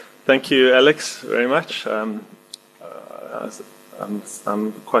Thank you, Alex, very much. I'm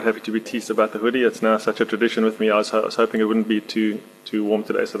quite happy to be teased about the hoodie. It's now such a tradition with me. I was hoping it wouldn't be too warm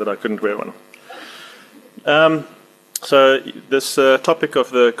today so that I couldn't wear one. So this topic of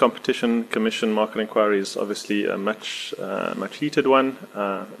the Competition Commission market inquiry is obviously a much heated one.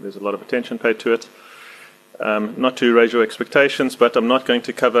 There's a lot of attention paid to it. Not to raise your expectations, but I'm not going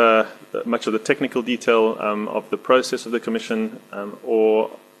to cover much of the technical detail of the process of the Commission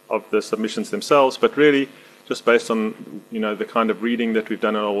or of the submissions themselves, but really just based on the kind of reading that we've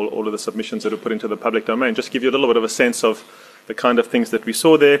done and all of the submissions that are put into the public domain, just give you a little bit of a sense of the kind of things that we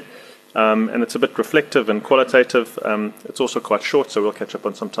saw there. And it's a bit reflective and qualitative. It's also quite short, so we'll catch up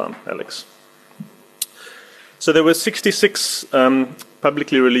on some time, Alex. So there were 66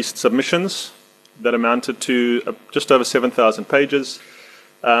 publicly released submissions that amounted to just over 7,000 pages.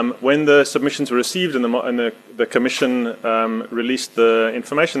 When the submissions were received and the Commission released the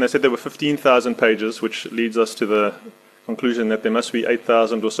information, they said there were 15,000 pages, which leads us to the conclusion that there must be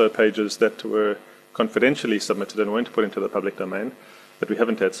 8,000 or so pages that were confidentially submitted and weren't put into the public domain that we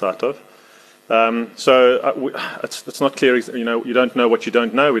haven't had sight of. It's not clear, you don't know what you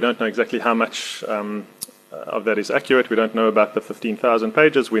don't know. We don't know exactly how much of that is accurate. We don't know about the 15,000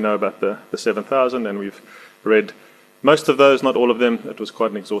 pages. We know about the 7,000, and we've read most of those, not all of them. It was quite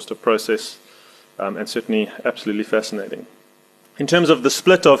an exhaustive process, and certainly absolutely fascinating. In terms of the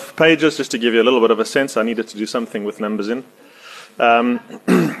split of pages, just to give you a little bit of a sense, I needed to do something with numbers in.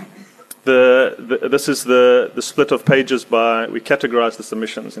 This is the split of pages we categorize the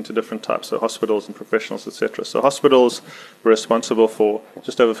submissions into different types, so hospitals and professionals, etc. So hospitals were responsible for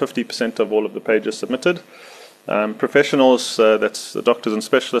just over 50% of all of the pages submitted. Professionals, that's the doctors and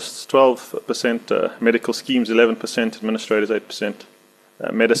specialists, 12%, medical schemes, 11%, administrators, 8%,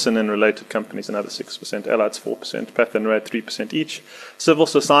 medicine and related companies, another 6%, allieds, 4%, Path and RAD, 3% each. Civil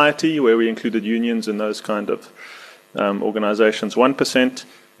society, where we included unions and those kind of organizations, 1%.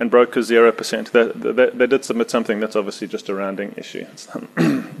 And brokers 0%. They did submit something. That's obviously just a rounding issue.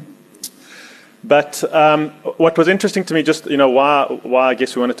 But what was interesting to me, just why I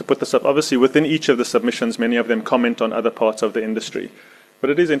guess we wanted to put this up. Obviously, within each of the submissions, many of them comment on other parts of the industry.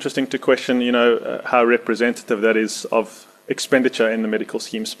 But it is interesting to question, how representative that is of expenditure in the medical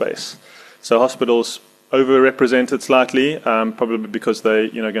scheme space. So hospitals overrepresented slightly, probably because they're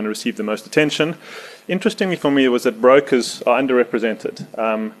going to receive the most attention. Interestingly for me was that brokers are underrepresented.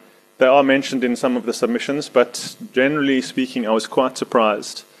 They are mentioned in some of the submissions, but generally speaking, I was quite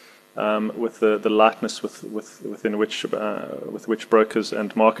surprised with the lightness with which brokers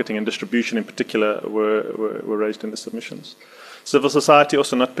and marketing and distribution in particular were raised in the submissions. Civil society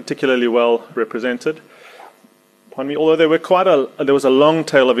also not particularly well represented. Pardon me, although there was a long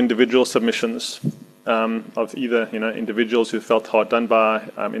tail of individual submissions of either individuals who felt hard done by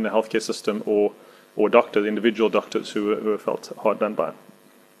in the healthcare system or doctors, individual doctors who felt hard done by.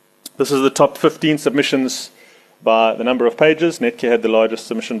 This is the top 15 submissions by the number of pages. Netcare had the largest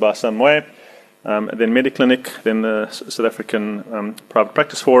submission by some way. Then Mediclinic, then the South African Private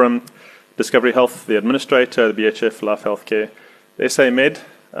Practice Forum, Discovery Health, the administrator, the BHF, Life Healthcare, the SA Med,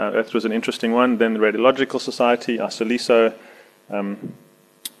 that was an interesting one. Then the Radiological Society, Isoliso,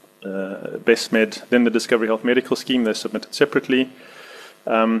 BestMed, then the Discovery Health Medical Scheme, they submitted separately.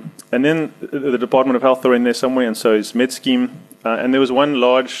 And then the Department of Health are in there somewhere, and so is MedScheme. And there was one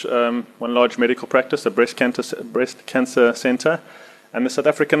large medical practice, a breast cancer center, and the South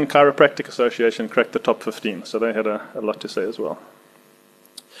African Chiropractic Association cracked the top 15, so they had a lot to say as well.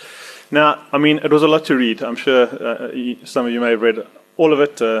 Now, it was a lot to read. I'm sure some of you may have read all of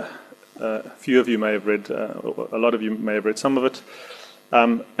it. A few of you may have read, a lot of you may have read some of it.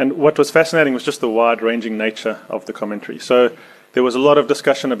 And what was fascinating was just the wide-ranging nature of the commentary. So there was a lot of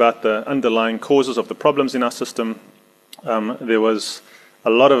discussion about the underlying causes of the problems in our system. There was a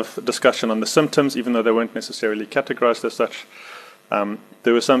lot of discussion on the symptoms, even though they weren't necessarily categorized as such.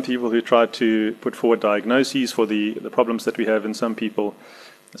 There were some people who tried to put forward diagnoses for the problems that we have, and some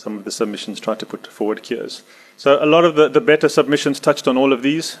of the submissions tried to put forward cures. So a lot of the better submissions touched on all of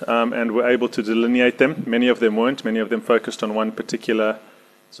these and were able to delineate them. Many of them weren't. Many of them focused on one particular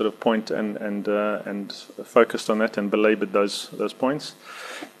sort of point and focused on that and belabored those points.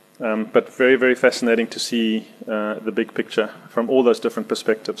 But very, very fascinating to see the big picture from all those different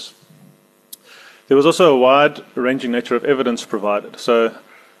perspectives. There was also a wide-ranging nature of evidence provided. So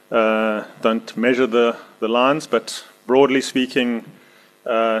don't measure the lines, but broadly speaking,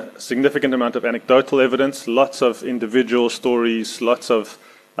 significant amount of anecdotal evidence, lots of individual stories, lots of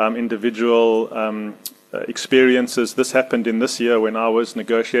individual experiences. This happened in this year when I was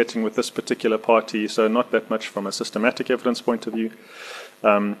negotiating with this particular party, so not that much from a systematic evidence point of view.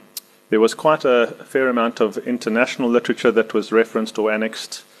 There was quite a fair amount of international literature that was referenced or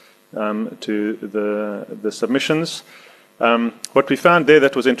annexed to the submissions. What we found there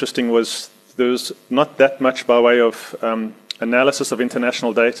that was interesting was there was not that much by way of analysis of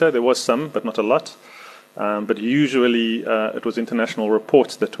international data. There was some, but not a lot. But usually it was international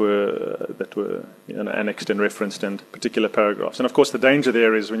reports that were annexed and referenced in particular paragraphs. And of course, the danger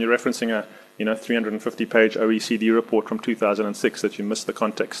there is when you're referencing a 350-page OECD report from 2006 that you miss the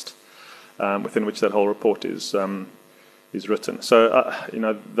context within which that whole report is written. So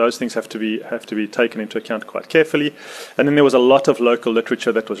those things have to be taken into account quite carefully. And then there was a lot of local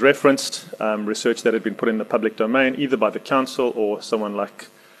literature that was referenced, research that had been put in the public domain, either by the council or someone like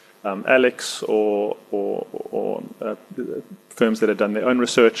Alex or firms that had done their own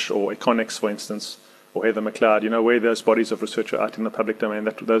research, or Econex, for instance, or Heather McLeod, where those bodies of research are out in the public domain,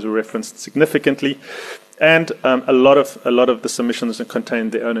 those were referenced significantly. And a lot of the submissions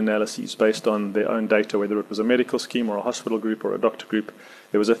contained their own analyses based on their own data, whether it was a medical scheme or a hospital group or a doctor group.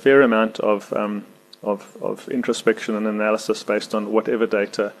 There was a fair amount of introspection and analysis based on whatever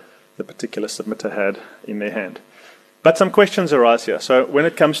data the particular submitter had in their hand. But some questions arise here. So when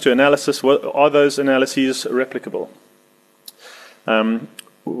it comes to analysis, are those analyses replicable?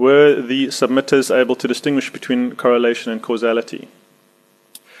 Were the submitters able to distinguish between correlation and causality?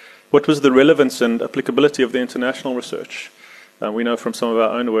 What was the relevance and applicability of the international research? We know from some of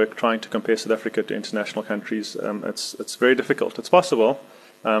our own work trying to compare South Africa to international countries, it's very difficult. It's possible,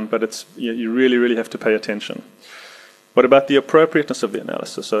 but you really, really have to pay attention. What about the appropriateness of the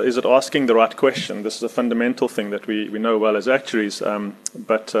analysis? So is it asking the right question? This is a fundamental thing that we know well as actuaries,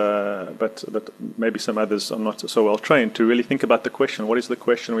 but maybe some others are not so well trained to really think about the question. What is the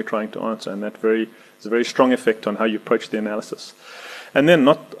question we're trying to answer? And that is a very strong effect on how you approach the analysis. And then,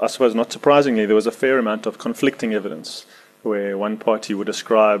 I suppose not surprisingly, there was a fair amount of conflicting evidence where one party would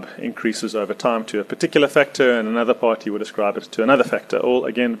ascribe increases over time to a particular factor and another party would ascribe it to another factor, all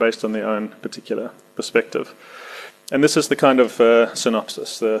again based on their own particular perspective. And this is the kind of synopsis.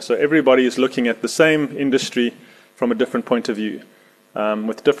 So everybody is looking at the same industry from a different point of view,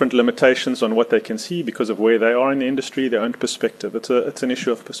 with different limitations on what they can see because of where they are in the industry, their own perspective. It's an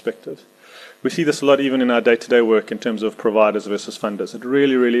issue of perspective. We see this a lot even in our day-to-day work in terms of providers versus funders. It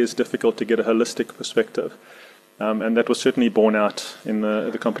really, really is difficult to get a holistic perspective. And that was certainly borne out in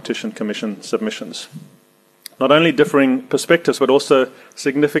the Competition Commission submissions. Not only differing perspectives, but also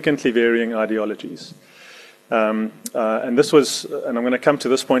significantly varying ideologies. And this was, and I'm going to come to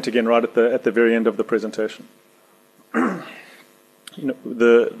this point again right at the very end of the presentation. The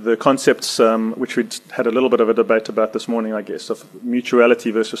concepts which we had a little bit of a debate about this morning, I guess, of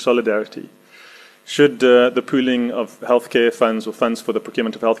mutuality versus solidarity. Should the pooling of healthcare funds or funds for the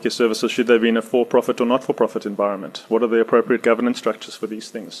procurement of healthcare services, should they be in a for-profit or not-for-profit environment? What are the appropriate governance structures for these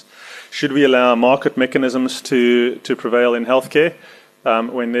things? Should we allow market mechanisms to prevail in healthcare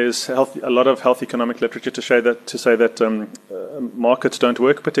when there's a lot of health economic literature to say that markets don't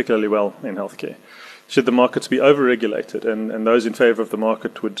work particularly well in healthcare? Should the markets be over-regulated? And those in favour of the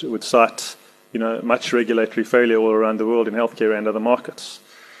market would cite much regulatory failure all around the world in healthcare and other markets.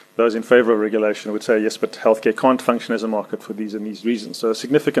 Those in favour of regulation would say, yes, but healthcare can't function as a market for these and these reasons. So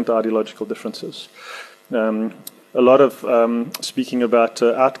significant ideological differences. A lot of speaking about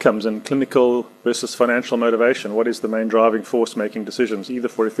outcomes and clinical versus financial motivation. What is the main driving force making decisions, either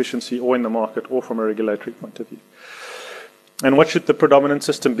for efficiency or in the market or from a regulatory point of view? And what should the predominant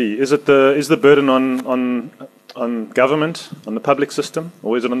system be? Is the burden on government, on the public system,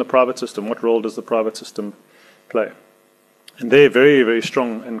 or is it on the private system? What role does the private system play? And they're very, very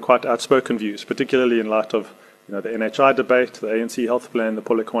strong and quite outspoken views, particularly in light of the NHI debate, the ANC health plan, the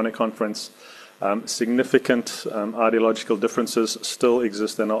Polokwane conference. Significant ideological differences still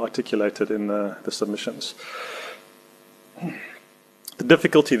exist and are articulated in the submissions. The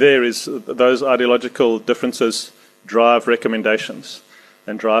difficulty there is those ideological differences drive recommendations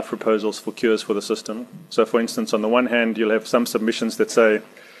and drive proposals for cures for the system. So, for instance, on the one hand, you'll have some submissions that say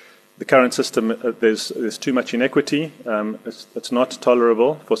the current system, there's too much inequity. It's not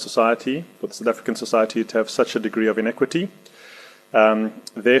tolerable for society, for the South African society, to have such a degree of inequity.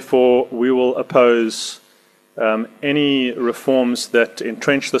 Therefore, we will oppose any reforms that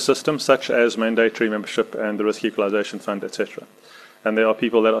entrench the system, such as mandatory membership and the Risk Equalisation Fund, etc. And there are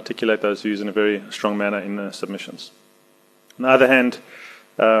people that articulate those views in a very strong manner in the submissions. On the other hand,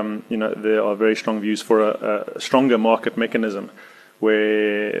 there are very strong views for a stronger market mechanism,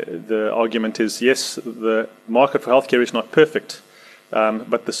 where the argument is, yes, the market for healthcare is not perfect,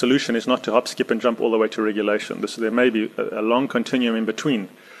 but the solution is not to hop, skip, and jump all the way to regulation. There may be a long continuum in between,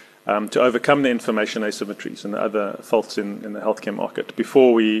 to overcome the information asymmetries and the other faults in the healthcare market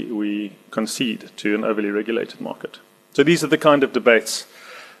before we concede to an overly regulated market. So these are the kind of debates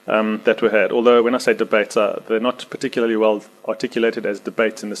that were had. Although when I say debates, they're not particularly well articulated as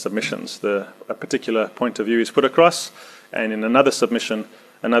debates in the submissions. A particular point of view is put across, and in another submission,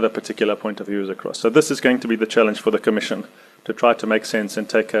 another particular point of view is across. So this is going to be the challenge for the Commission, to try to make sense and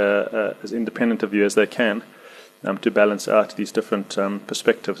take as independent a view as they can to balance out these different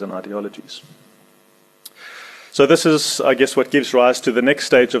perspectives and ideologies. So this is, I guess, what gives rise to the next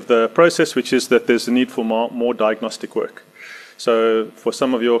stage of the process, which is that there's a need for more diagnostic work. So for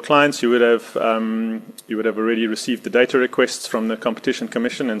some of your clients, you would have already received the data requests from the Competition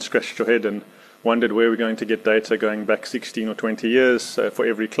Commission and scratched your head and wondered where we're going to get data going back 16 or 20 years for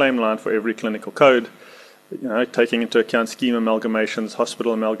every claim line, for every clinical code, taking into account scheme amalgamations,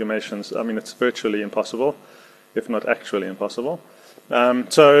 hospital amalgamations. I mean, it's virtually impossible, if not actually impossible.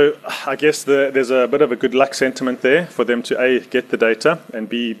 So I guess there's a bit of a good luck sentiment there for them to A, get the data, and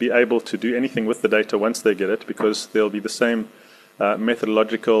B, be able to do anything with the data once they get it, because there'll be the same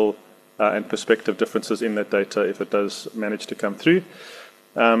methodological and perspective differences in that data if it does manage to come through.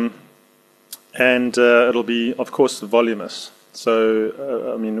 And it'll be, of course, voluminous.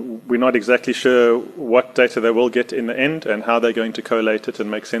 So, I mean, we're not exactly sure what data they will get in the end and how they're going to collate it and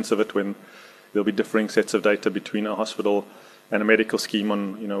make sense of it when there'll be differing sets of data between a hospital and a medical scheme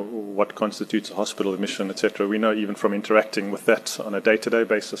on, what constitutes a hospital admission, etc. We know even from interacting with that on a day-to-day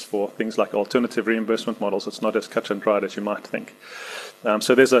basis for things like alternative reimbursement models, it's not as cut and dried as you might think.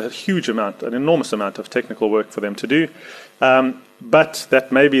 So there's a huge amount, an enormous amount of technical work for them to do. But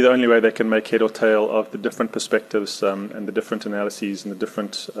that may be the only way they can make head or tail of the different perspectives and the different analyses and the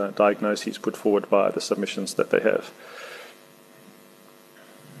different diagnoses put forward by the submissions that they have.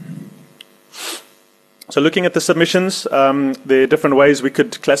 So looking at the submissions, there are different ways we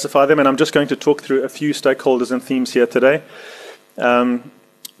could classify them, and I'm just going to talk through a few stakeholders and themes here today.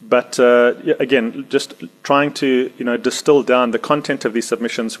 But again, just trying to distill down the content of these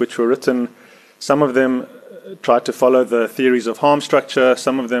submissions, which were written. Some of them tried to follow the theories of harm structure.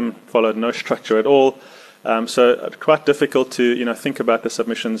 Some of them followed no structure at all. So quite difficult to think about the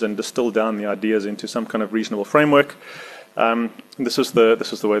submissions and distill down the ideas into some kind of reasonable framework. This was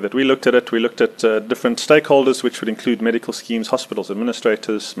the way that we looked at it. We looked at different stakeholders, which would include medical schemes, hospitals,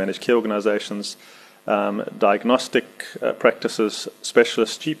 administrators, managed care organizations, diagnostic practices,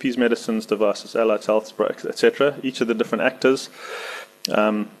 specialists, GPs, medicines, devices, allied health, etc. Each of the different actors,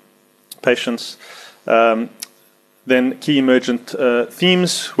 patients. Then key emergent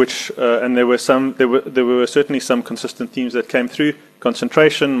themes, which and there were certainly some consistent themes that came through: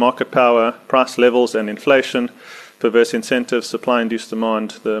 concentration, market power, price levels, and inflation. Perverse incentives, supply-induced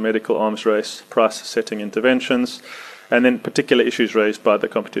demand, the medical arms race, price-setting interventions, and then particular issues raised by the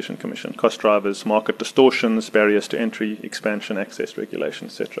Competition Commission: cost drivers, market distortions, barriers to entry, expansion, access, regulation,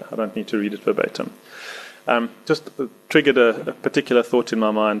 etc. I don't need to read it verbatim. Just triggered a particular thought in my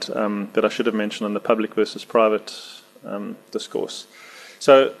mind that I should have mentioned on the public versus private discourse.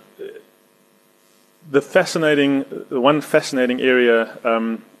 So the one fascinating area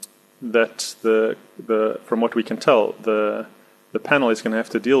that from what we can tell, the panel is going to have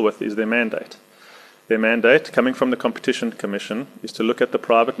to deal with is their mandate. Their mandate, coming from the Competition Commission, is to look at the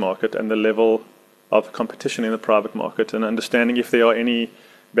private market and the level of competition in the private market, and understanding if there are any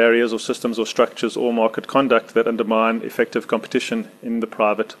barriers or systems or structures or market conduct that undermine effective competition in the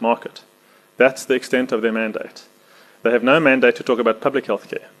private market. That's the extent of their mandate. They have no mandate to talk about public health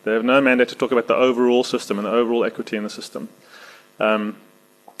care. They have no mandate to talk about the overall system and the overall equity in the system.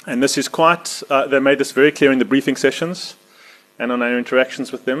 And this is they made this very clear in the briefing sessions and on our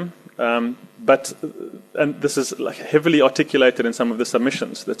interactions with them. And this is heavily articulated in some of the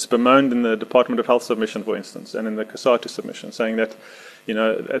submissions. That's bemoaned in the Department of Health submission, for instance, and in the COSATU submission, saying that,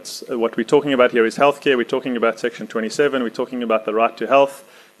 that's what we're talking about here is healthcare. We're talking about Section 27. We're talking about the right to health.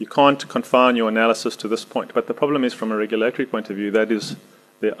 You can't confine your analysis to this point. But the problem is, from a regulatory point of view, that is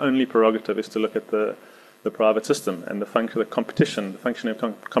their only prerogative, is to look at the private system and the functioning of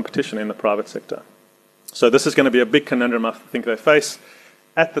competition in the private sector. So this is going to be a big conundrum I think they face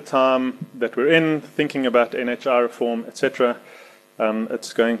at the time that we're in, thinking about NHI reform, etc.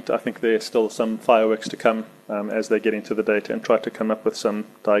 I think there's still some fireworks to come as they get into the data and try to come up with some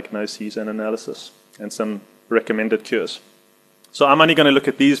diagnoses and analysis and some recommended cures. So I'm only going to look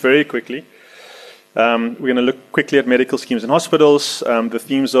at these very quickly. We're going to look quickly at medical schemes and hospitals, the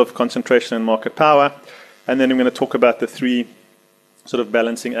themes of concentration and market power, and then I'm going to talk about the three sort of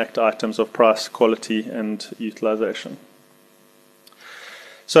balancing act items of price, quality, and utilization.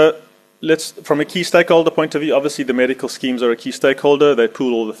 So from a key stakeholder point of view, obviously the medical schemes are a key stakeholder. They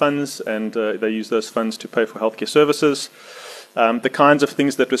pool all the funds and they use those funds to pay for healthcare services. The kinds of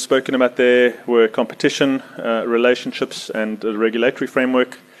things that were spoken about there were competition, relationships, and a regulatory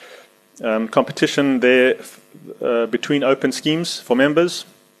framework. Competition there between open schemes for members.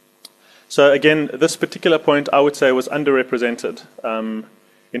 So again, this particular point I would say was underrepresented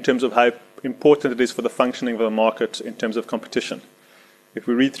in terms of how important it is for the functioning of the market in terms of competition. If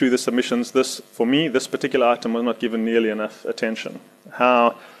we read through the submissions, for me, this particular item was not given nearly enough attention.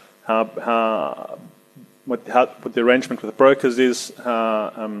 What the arrangement with the brokers is,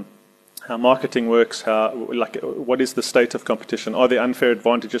 how marketing works, what is the state of competition? Are there unfair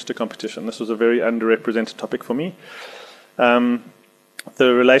advantages to competition? This was a very underrepresented topic for me. The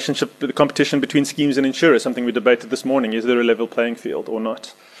relationship, the competition between schemes and insurers, something we debated this morning. Is there a level playing field or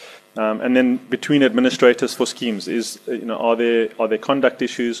not? And then between administrators for schemes, are there conduct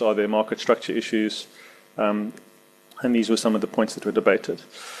issues? Are there market structure issues? And these were some of the points that were debated.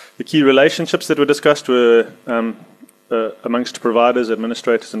 The key relationships that were discussed were amongst providers,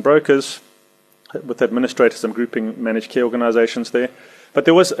 administrators, and brokers. With administrators, I'm grouping managed care organisations there. But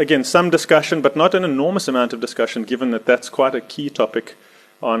there was, again, some discussion, but not an enormous amount of discussion, given that that's quite a key topic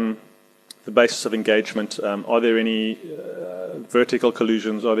on the basis of engagement. Are there any vertical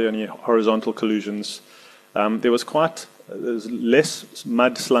collusions? Are there any horizontal collusions? There's less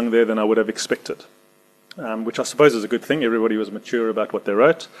mud slung there than I would have expected, which I suppose is a good thing. Everybody was mature about what they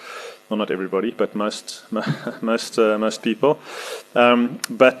wrote. Well, not everybody, but most people. Again,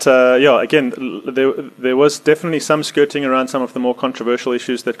 there was definitely some skirting around some of the more controversial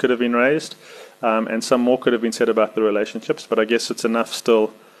issues that could have been raised, and some more could have been said about the relationships. But I guess it's enough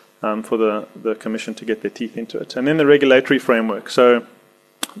still for the Commission to get their teeth into it. And then the regulatory framework. So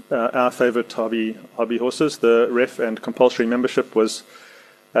our favourite hobby horses, the ref and compulsory membership was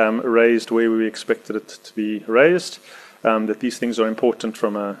raised where we expected it to be raised. That these things are important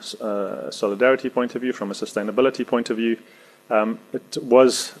from a solidarity point of view, from a sustainability point of view. It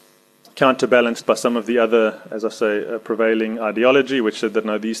was counterbalanced by some of the other, as I say, prevailing ideology, which said that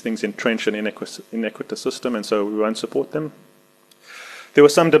no, these things entrench an inequitous system, and so we won't support them. There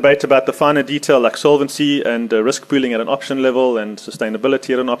was some debate about the finer detail, like solvency and risk pooling at an option level and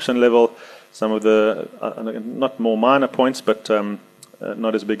sustainability at an option level. Some of the, not more minor points, but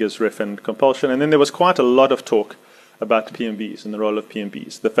not as big as ref and compulsion. And then there was quite a lot of talk about PMBs and the role of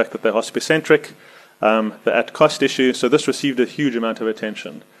PMBs, the fact that they're hospice-centric, the at-cost issue. So this received a huge amount of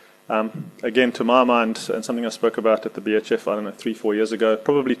attention. Again, to my mind, and something I spoke about at the BHF, 3-4 years ago,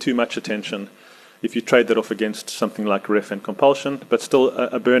 probably too much attention if you trade that off against something like ref and compulsion, but still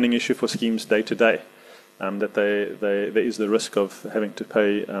a burning issue for schemes day to day, that there is the risk of having to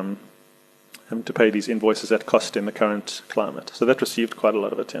pay these invoices at cost in the current climate. So that received quite a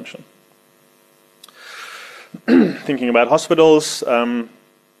lot of attention. Thinking about hospitals, in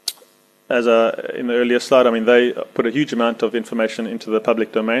the earlier slide, they put a huge amount of information into the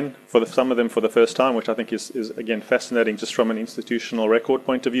public domain, some of them for the first time, which I think is again fascinating just from an institutional record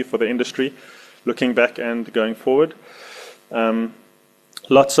point of view for the industry, looking back and going forward.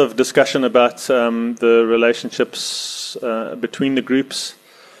 Lots of discussion about the relationships between the groups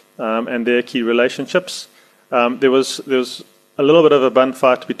and their key relationships. There was a little bit of a bun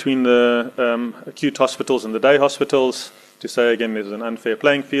fight between the acute hospitals and the day hospitals to say, again, there's an unfair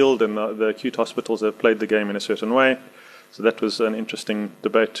playing field and the acute hospitals have played the game in a certain way. So that was an interesting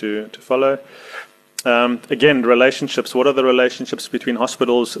debate to follow. Again, relationships. What are the relationships between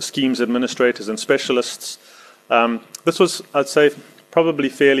hospitals, schemes, administrators, and specialists? This was, I'd say, probably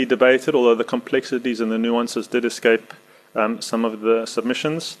fairly debated, although the complexities and the nuances did escape some of the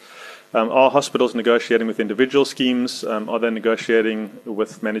submissions. Are hospitals negotiating with individual schemes? Are they negotiating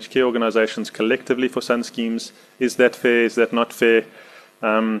with managed care organisations collectively for some schemes? Is that fair? Is that not fair?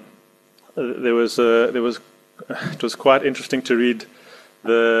 It was quite interesting to read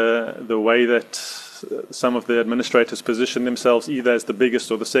the way that some of the administrators positioned themselves either as the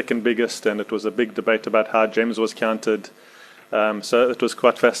biggest or the second biggest, and it was a big debate about how GEMS was counted. So it was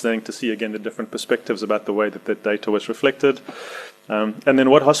quite fascinating to see again the different perspectives about the way that that data was reflected. And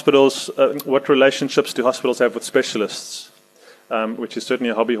then what relationships do hospitals have with specialists, which is certainly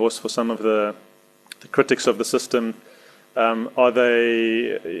a hobby horse for some of the critics of the system. Are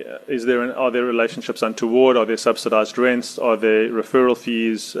there relationships untoward? Are there subsidised rents? Are there referral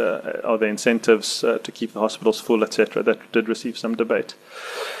fees? Are there incentives to keep the hospitals full, etc.? That did receive some debate.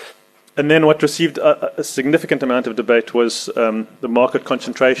 And then what received a significant amount of debate was the market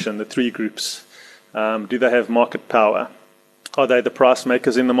concentration, the three groups. Do they have market power? Are they the price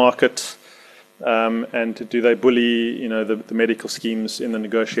makers in the market? and do they bully, the medical schemes in the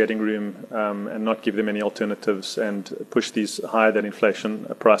negotiating room and not give them any alternatives and push these higher than inflation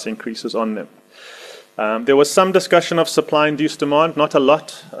price increases on them? There was some discussion of supply-induced demand, not a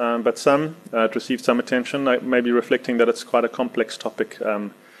lot, but some. It received some attention, maybe reflecting that it's quite a complex topic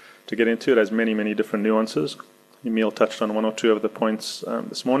to get into. It has many, many different nuances. Emile touched on one or two of the points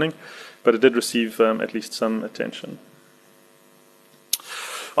this morning, but it did receive at least some attention.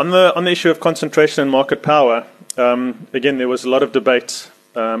 On the issue of concentration and market power, again, there was a lot of debate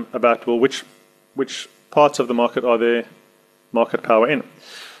about, well, which parts of the market are there market power in?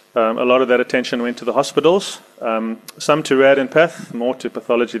 A lot of that attention went to the hospitals, some to rad and path, more to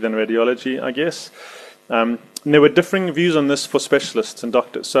pathology than radiology, I guess. And there were differing views on this for specialists and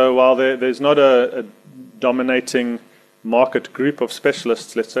doctors. So while there's not a dominating market group of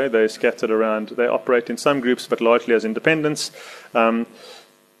specialists, let's say, they're scattered around, they operate in some groups, but largely as independents.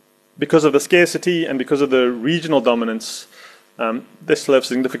 Because of the scarcity and because of the regional dominance, they still have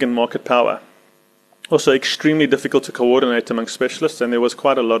significant market power. Also extremely difficult to coordinate among specialists, and there was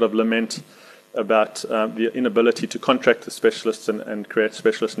quite a lot of lament about the inability to contract the specialists and create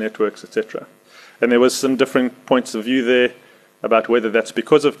specialist networks, etc. And there was some different points of view there about whether that's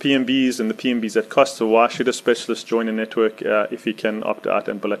because of PMBs and the PMBs at cost, so why should a specialist join a network if he can opt out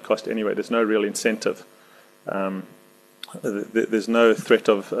and bill at cost anyway? There's no real incentive. There's no threat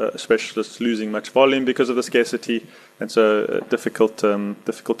of specialists losing much volume because of the scarcity, and so difficult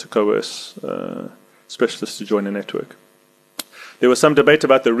to coerce specialists to join a network. There was some debate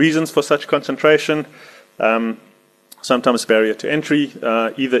about the reasons for such concentration, sometimes barrier to entry,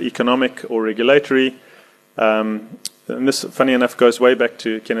 either economic or regulatory. And this, funny enough, goes way back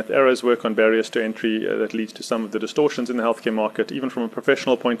to Kenneth Arrow's work on barriers to entry that leads to some of the distortions in the healthcare market. Even from a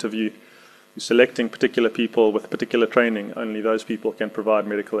professional point of view, you're selecting particular people with particular training. Only those people can provide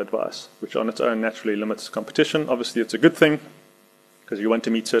medical advice, which on its own naturally limits competition. Obviously, it's a good thing because you want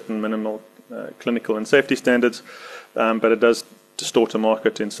to meet certain minimal clinical and safety standards, but it does distort a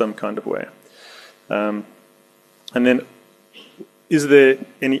market in some kind of way. And then, is there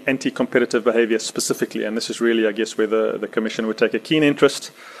any anti-competitive behavior specifically? And this is really, I guess, where the Commission would take a keen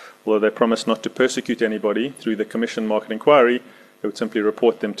interest, although they promise not to persecute anybody through the Commission market inquiry. They would simply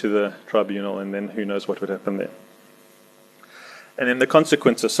report them to the tribunal, and then who knows what would happen there. And then the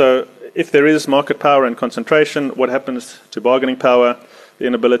consequences. So if there is market power and concentration, what happens to bargaining power, the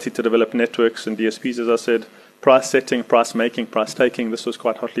inability to develop networks and DSPs, as I said, price setting, price making, price taking? This was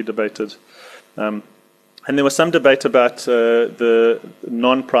quite hotly debated. And there was some debate about the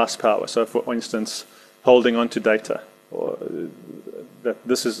non-price power. So, for instance, holding on to data, or that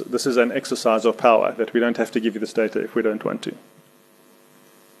this is an exercise of power, that we don't have to give you this data if we don't want to.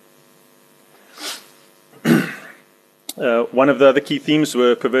 One of the other key themes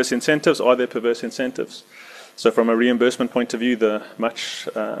were perverse incentives. Are there perverse incentives? So from a reimbursement point of view, the much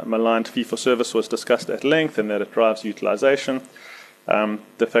maligned fee-for-service was discussed at length, and that it drives utilization.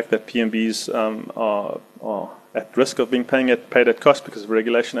 The fact that PMBs are at risk of being paid at cost because of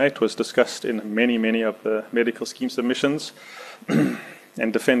Regulation 8 was discussed in many of the medical scheme submissions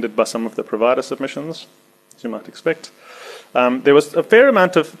and defended by some of the provider submissions, as you might expect. There was a fair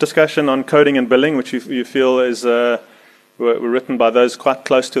amount of discussion on coding and billing, which you feel is were written by those quite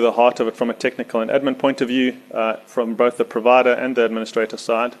close to the heart of it from a technical and admin point of view, from both the provider and the administrator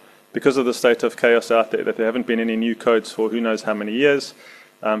side, because of the state of chaos out there, that there haven't been any new codes for who knows how many years.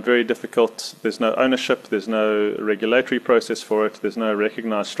 Very difficult. There's no ownership, there's no regulatory process for it, there's no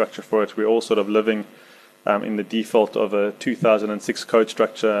recognized structure for it. We're all sort of living in the default of a 2006 code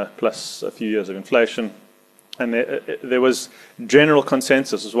structure plus a few years of inflation. And there was general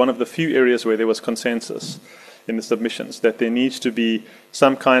consensus. It was one of the few areas where there was consensus in the submissions, that there needs to be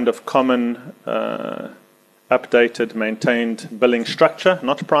some kind of common, updated, maintained billing structure,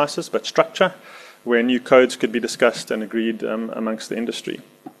 not prices, but structure, where new codes could be discussed and agreed amongst the industry.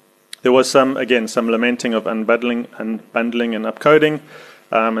 There was some lamenting of unbundling and upcoding,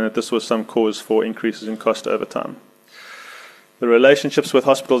 and that this was some cause for increases in cost over time. The relationships with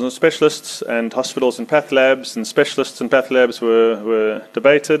hospitals and specialists, and hospitals and path labs, and specialists and path labs were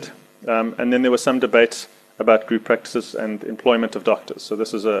debated, and then there was some debate about group practices and employment of doctors. So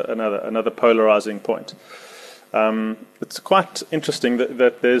this is another polarizing point. It's quite interesting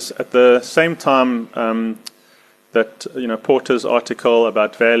that there's, at the same time that Porter's article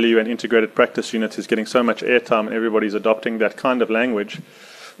about value and integrated practice units is getting so much airtime and everybody's adopting that kind of language,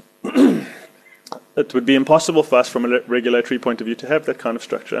 it would be impossible for us from a regulatory point of view to have that kind of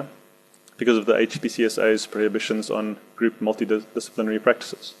structure because of the HPCSA's prohibitions on group multidisciplinary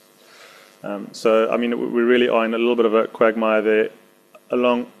practices. So, I mean, we really are in a little bit of a quagmire there,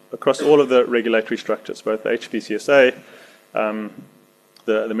 along across all of the regulatory structures, both the HPCSA,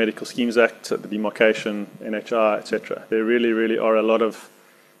 the Medical Schemes Act, the demarcation, NHI, etc. There really, really are a lot of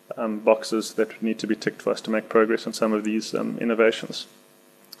boxes that need to be ticked for us to make progress on some of these innovations.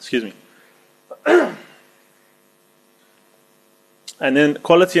 Excuse me. And then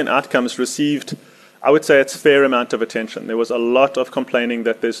quality and outcomes received, I would say, it's a fair amount of attention. There was a lot of complaining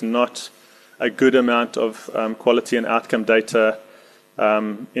that there's not a good amount of quality and outcome data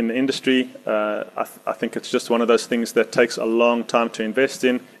in the industry. I think it's just one of those things that takes a long time to invest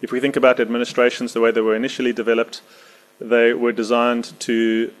in. If we think about administrations the way they were initially developed, they were designed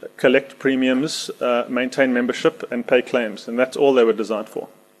to collect premiums, maintain membership, and pay claims, and that's all they were designed for.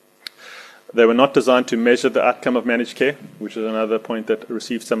 They were not designed to measure the outcome of managed care, which is another point that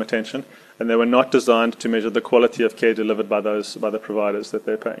received some attention, and they were not designed to measure the quality of care delivered by the providers that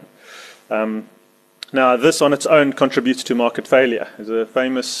they're paying. Now, this on its own contributes to market failure. There's a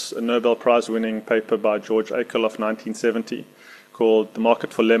famous Nobel Prize-winning paper by George Akerlof, 1970, called The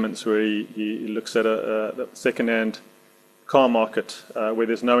Market for Lemons, where he looks at a second-hand car market where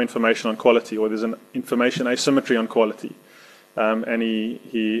there's no information on quality, or there's an information asymmetry on quality. And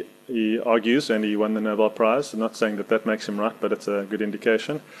he argues, and he won the Nobel Prize, I'm not saying that that makes him right, but it's a good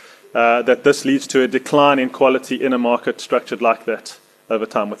indication, that this leads to a decline in quality in a market structured like that over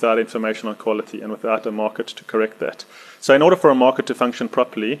time, without information on quality and without a market to correct that. So in order for a market to function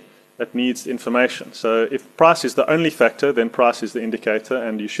properly, it needs information. So if price is the only factor, then price is the indicator,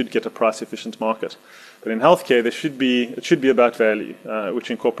 and you should get a price-efficient market. But in healthcare, it should be about value,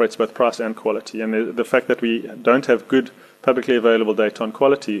 which incorporates both price and quality. And the fact that we don't have good publicly available data on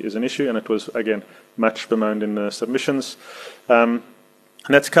quality is an issue, and it was, again, much bemoaned in the submissions.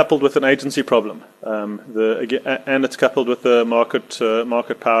 And that's coupled with an agency problem, and it's coupled with the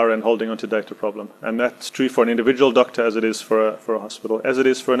market power and holding onto data problem. And that's true for an individual doctor as it is for a hospital, as it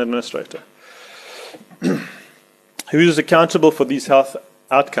is for an administrator. Who is accountable for these health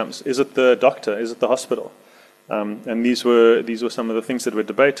outcomes? Is it the doctor? Is it the hospital? And these were some of the things that were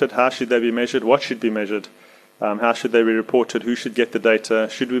debated. How should they be measured? What should be measured? How should they be reported? Who should get the data?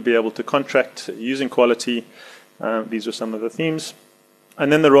 Should we be able to contract using quality? These were some of the themes. And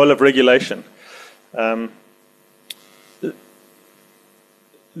then the role of regulation. There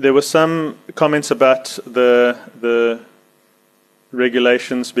were some comments about the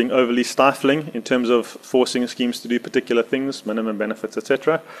regulations being overly stifling in terms of forcing schemes to do particular things, minimum benefits,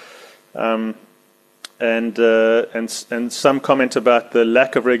 etc. And some comment about the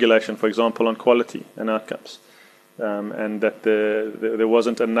lack of regulation, for example, on quality and outcomes, and that there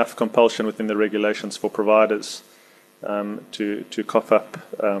wasn't enough compulsion within the regulations for providers to cough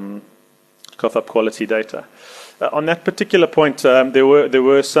up quality data. On that particular point, there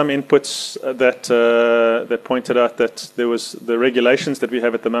were some inputs that pointed out that the regulations that we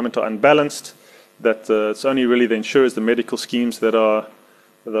have at the moment are unbalanced. That it's only really the insurers, the medical schemes that are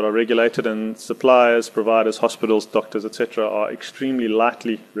regulated, and suppliers, providers, hospitals, doctors, etc., are extremely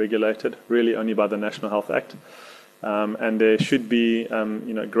lightly regulated, really only by the National Health Act. And there should be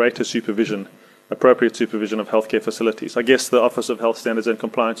greater supervision, appropriate supervision of healthcare facilities. I guess the Office of Health Standards and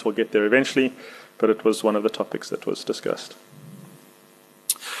Compliance will get there eventually, but it was one of the topics that was discussed.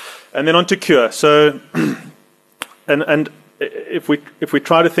 And then on to cure. So, and if we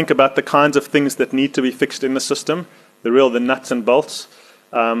try to think about the kinds of things that need to be fixed in the system, the nuts and bolts,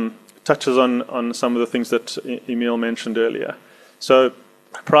 touches on some of the things that Emile mentioned earlier. So,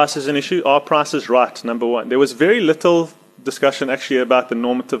 price is an issue. Are prices right? Number one. There was very little discussion actually about the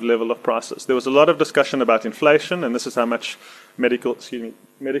normative level of prices. There was a lot of discussion about inflation, and this is how much medical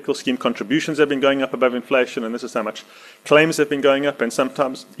scheme contributions have been going up above inflation, and this is how much claims have been going up, and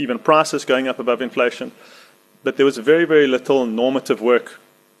sometimes even prices going up above inflation. But there was very, very little normative work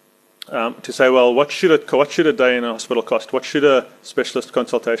to say, well, what should a day in a hospital cost? What should a specialist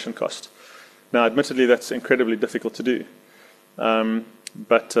consultation cost? Now, admittedly, that's incredibly difficult to do.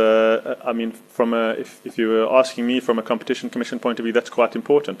 But I mean, if you were asking me from a Competition Commission point of view, that's quite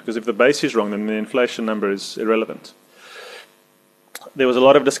important, because if the base is wrong, then the inflation number is irrelevant. There was a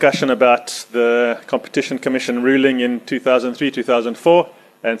lot of discussion about the Competition Commission ruling in 2003, 2004,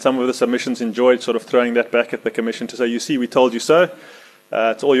 and some of the submissions enjoyed sort of throwing that back at the Commission to say, you see, we told you so.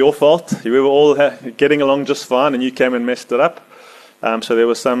 It's all your fault. We were all getting along just fine, and you came and messed it up. So there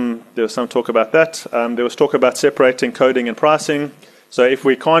was some talk about that. There was talk about separating coding and pricing. So if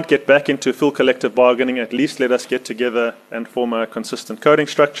we can't get back into full collective bargaining, at least let us get together and form a consistent coding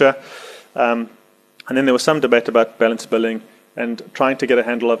structure. And then there was some debate about balance billing and trying to get a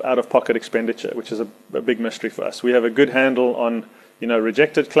handle of out-of-pocket expenditure, which is a big mystery for us. We have a good handle on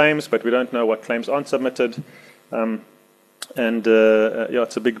rejected claims, but we don't know what claims aren't submitted. and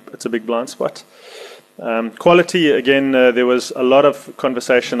it's a big blind spot. Quality, again, there was a lot of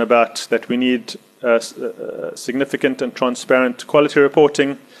conversation about that we need significant and transparent quality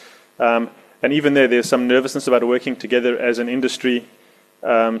reporting, and even there's some nervousness about working together as an industry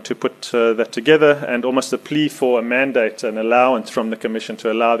to put that together, and almost a plea for a mandate, an allowance from the Commission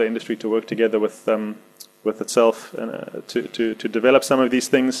to allow the industry to work together with itself to develop some of these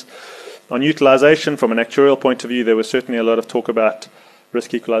things. On utilisation, from an actuarial point of view, there was certainly a lot of talk about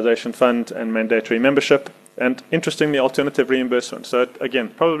risk equalisation fund and mandatory membership, and interestingly, alternative reimbursement. So again,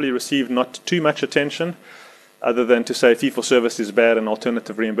 probably received not too much attention, other than to say fee-for-service is bad and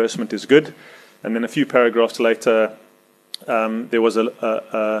alternative reimbursement is good. And then a few paragraphs later, there was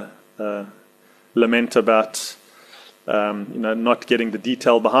a lament about not getting the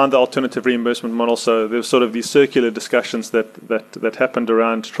detail behind the alternative reimbursement model. So there was sort of these circular discussions that happened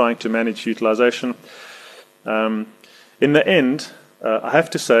around trying to manage utilization. In the end, I have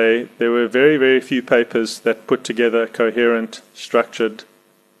to say there were very, very few papers that put together a coherent, structured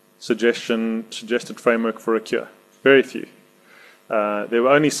suggested framework for a cure. Very few. There were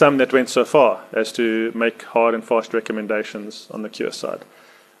only some that went so far as to make hard and fast recommendations on the cure side.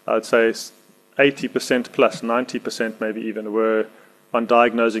 I'd say 80% plus, 90% maybe even, were on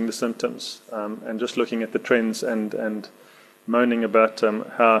diagnosing the symptoms and just looking at the trends and moaning about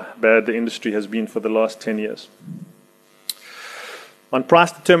how bad the industry has been for the last 10 years. On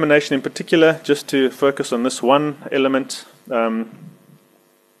price determination in particular, just to focus on this one element,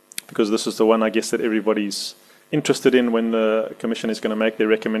 because this is the one I guess that everybody's interested in when the Commission is going to make their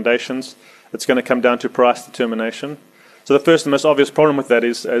recommendations. It's going to come down to price determination. So the first and most obvious problem with that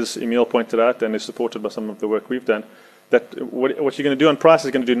is, as Emile pointed out, and is supported by some of the work we've done, that what you're going to do on price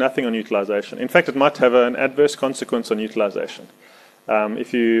is going to do nothing on utilization. In fact, it might have an adverse consequence on utilization.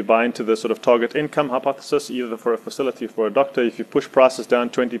 If you buy into the sort of target income hypothesis, either for a facility or for a doctor, if you push prices down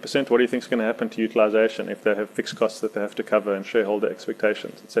 20%, what do you think is going to happen to utilization if they have fixed costs that they have to cover and shareholder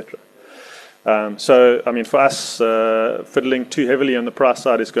expectations, etc.? So, I mean, for us, fiddling too heavily on the price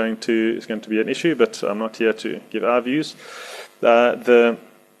side is going to be an issue, but I'm not here to give our views. There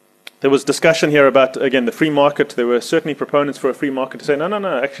was discussion here about, again, the free market. There were certainly proponents for a free market to say,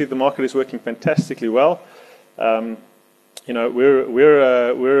 no, actually the market is working fantastically well.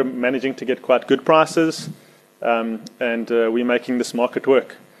 We're managing to get quite good prices, and we're making this market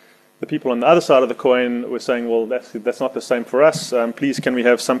work. The people on the other side of the coin were saying, well, that's not the same for us. Please, can we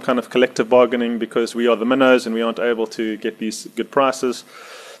have some kind of collective bargaining because we are the minnows and we aren't able to get these good prices.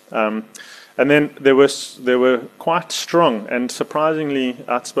 And then there were quite strong and surprisingly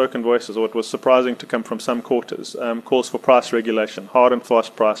outspoken voices, or it was surprising to come from some quarters, calls for price regulation, hard and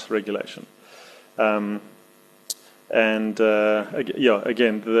fast price regulation. Again,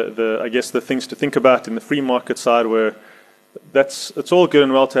 I guess the things to think about in the free market side were it's all good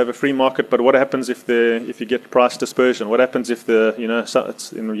and well to have a free market, but what happens if you get price dispersion? What happens if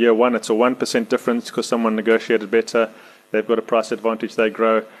it's in year one it's a 1% difference because someone negotiated better, they've got a price advantage, they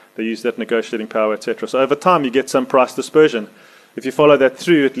grow, they use that negotiating power, etc. So over time you get some price dispersion. If you follow that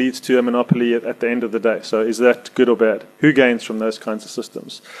through, it leads to a monopoly at the end of the day. So is that good or bad? Who gains from those kinds of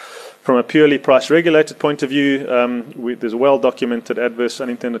systems? From a purely price-regulated point of view, there's well-documented adverse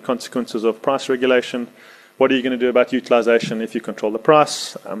unintended consequences of price regulation. What are you going to do about utilization if you control the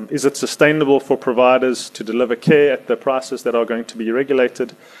price? Is it sustainable for providers to deliver care at the prices that are going to be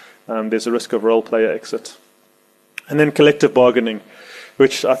regulated? There's a risk of role player exit. And then collective bargaining,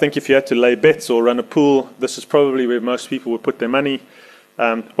 which I think if you had to lay bets or run a pool, this is probably where most people would put their money.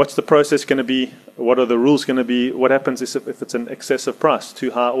 What's the process going to be? What are the rules going to be? What happens if it's an excessive price, too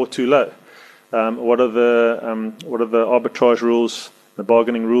high or too low? What are the arbitrage rules, the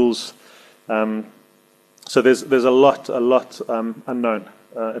bargaining rules? So there's a lot unknown.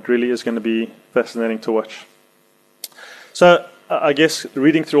 It really is going to be fascinating to watch. So I guess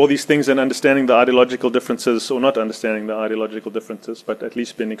reading through all these things and understanding the ideological differences, or not understanding the ideological differences, but at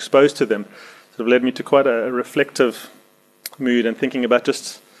least being exposed to them, sort of led me to quite a reflective mood and thinking about,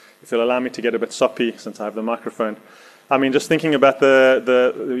 just, if you'll allow me to get a bit soppy since I have the microphone, I mean, just thinking about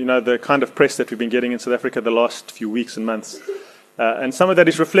the kind of press that we've been getting in South Africa the last few weeks and months. And some of that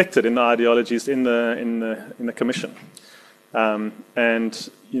is reflected in the ideologies in the Commission, I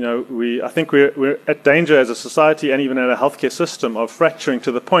think we're at danger as a society and even in a healthcare system of fracturing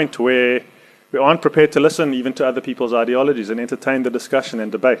to the point where we aren't prepared to listen even to other people's ideologies and entertain the discussion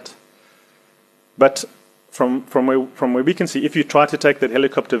and debate. But from where we can see, if you try to take that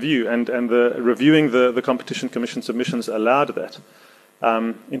helicopter view and reviewing the Competition Commission submissions allowed that,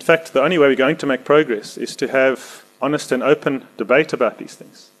 in fact, the only way we're going to make progress is to have honest and open debate about these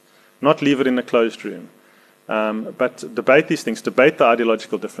things, not leave it in a closed room, But debate these things, debate the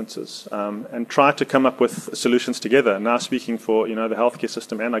ideological differences, and try to come up with solutions together. Now, speaking for the healthcare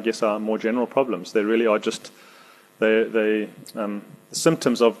system and I guess our more general problems, they really are just the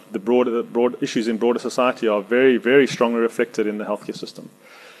symptoms of the broad issues in broader society are very, very strongly reflected in the healthcare system.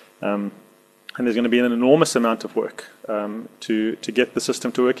 And there's going to be an enormous amount of work to get the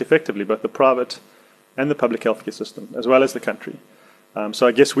system to work effectively, both the private and the public healthcare system, as well as the country. So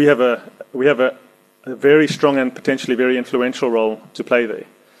I guess we have a very strong and potentially very influential role to play there.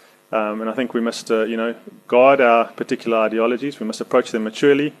 And I think we must, guard our particular ideologies. We must approach them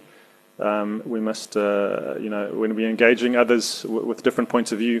maturely. We must, when we're engaging others with different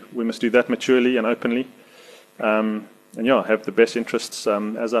points of view, we must do that maturely and openly. And have the best interests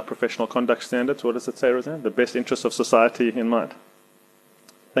as our professional conduct standards. What does it say, Roseanne? The best interests of society in mind.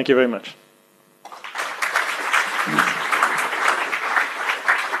 Thank you very much.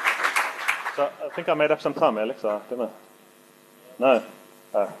 So I think I made up some time, Alex. I don't know. No.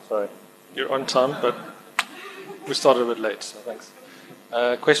 Sorry. You're on time, but we started a bit late, so thanks.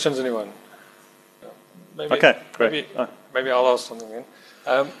 Questions, anyone? Maybe, okay, great. Maybe I'll ask something then.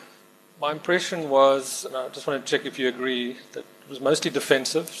 My impression was, and I just want to check if you agree, that it was mostly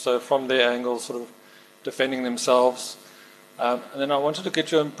defensive, so from their angle, sort of defending themselves. And then I wanted to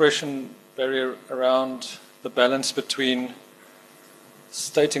get your impression, Barry, around the balance between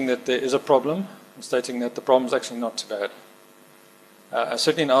stating that there is a problem and stating that the problem is actually not too bad.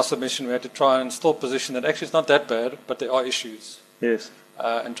 Certainly in our submission, we had to try and still position that actually it's not that bad, but there are issues. Yes.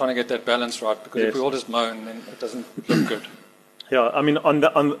 And trying to get that balance right, because if we all just moan, then it doesn't look good. Yeah, I mean, on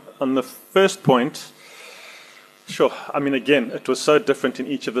the first point, sure. I mean, again, it was so different in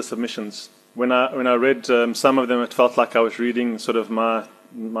each of the submissions. When I read some of them, it felt like I was reading sort of my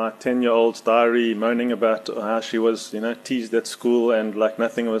 10-year-old's diary, moaning about how she was, teased at school and like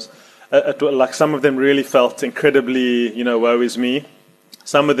nothing was. Like some of them really felt incredibly, woe is me.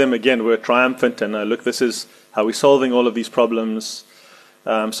 Some of them, again, were triumphant and look, this is how we're solving all of these problems.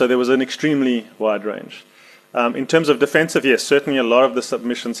 So there was an extremely wide range. In terms of defensive, yes, certainly a lot of the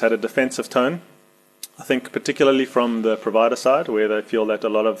submissions had a defensive tone. I think particularly from the provider side, where they feel that a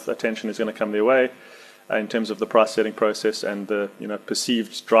lot of attention is going to come their way in terms of the price setting process and the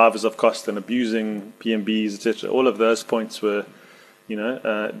perceived drivers of cost and abusing PMBs, etc. All of those points were,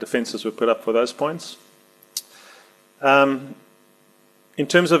 defenses were put up for those points. In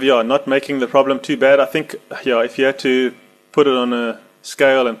terms of not making the problem too bad, I think if you had to put it on a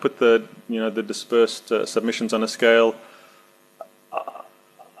scale and put the dispersed submissions on a scale,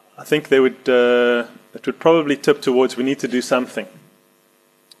 I think it would probably tip towards we need to do something.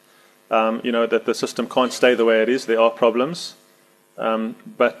 That the system can't stay the way it is. There are problems,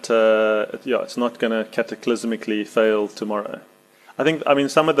 but it's not going to cataclysmically fail tomorrow. I mean,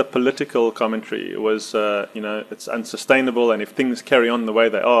 some of the political commentary was, it's unsustainable, and if things carry on the way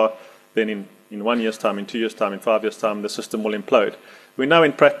they are, then in 1 year's time, in 2 years' time, in 5 years' time, the system will implode. We know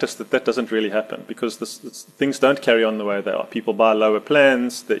in practice that doesn't really happen because things don't carry on the way they are. People buy lower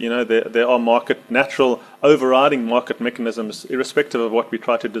plans. That there are natural overriding market mechanisms, irrespective of what we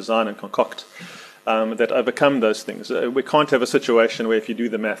try to design and concoct, that overcome those things. We can't have a situation where if you do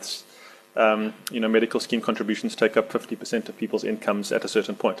the maths, medical scheme contributions take up 50% of people's incomes at a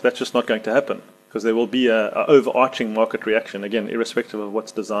certain point. That's just not going to happen because there will be a overarching market reaction, again, irrespective of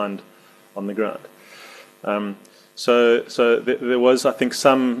what's designed on the ground. So there was, I think,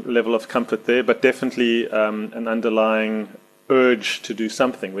 some level of comfort there, but definitely an underlying urge to do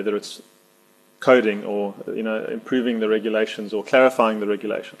something, whether it's coding or improving the regulations or clarifying the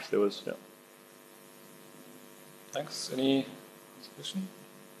regulations. There was, yeah. Thanks. Any question?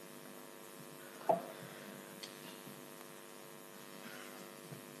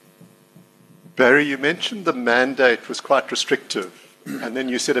 Barry, you mentioned the mandate was quite restrictive, and then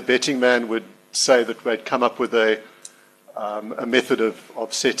you said a betting man would say that we'd come up with a method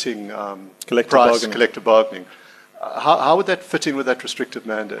of setting collective bargaining. How would that fit in with that restrictive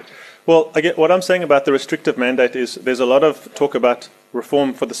mandate? Well, what I'm saying about the restrictive mandate is there's a lot of talk about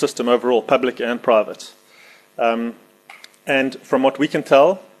reform for the system overall, public and private. And from what we can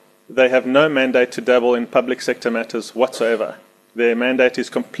tell, they have no mandate to dabble in public sector matters whatsoever. Their mandate is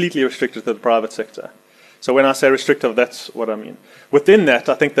completely restricted to the private sector. So when I say restrictive, that's what I mean. Within that,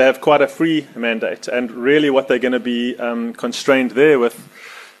 I think they have quite a free mandate. And really what they're going to be constrained there with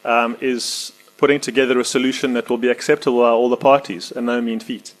is putting together a solution that will be acceptable by all the parties and no mean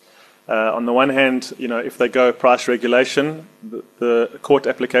feat. On the one hand, if they go price regulation, the court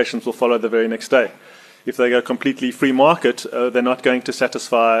applications will follow the very next day. If they go completely free market, they're not going to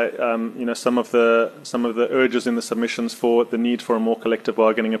satisfy, some of the urges in the submissions for the need for a more collective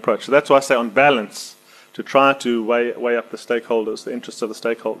bargaining approach. So that's why I say, on balance, to try to weigh up the stakeholders, the interests of the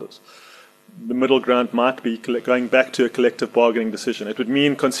stakeholders. The middle ground might be going back to a collective bargaining decision. It would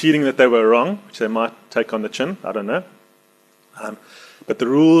mean conceding that they were wrong, which they might take on the chin, I don't know. But the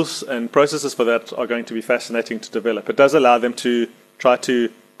rules and processes for that are going to be fascinating to develop. It does allow them to try to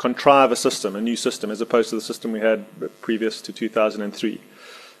contrive a system, a new system, as opposed to the system we had previous to 2003.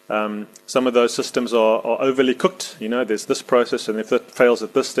 Some of those systems are overly cooked. You know, there's this process, and if it fails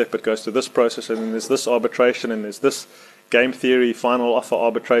at this step, it goes to this process, and then there's this arbitration, and there's this game theory, final offer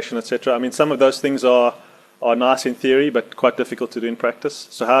arbitration, etc. I mean, some of those things are nice in theory, but quite difficult to do in practice.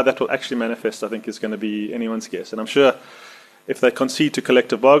 So how that will actually manifest, I think, is going to be anyone's guess. And I'm sure if they concede to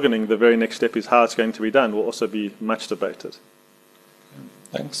collective bargaining, the very next step is how it's going to be done will also be much debated.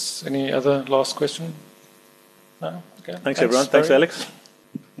 Thanks. Any other last question? No? Okay. Thanks everyone. Thanks, Alex.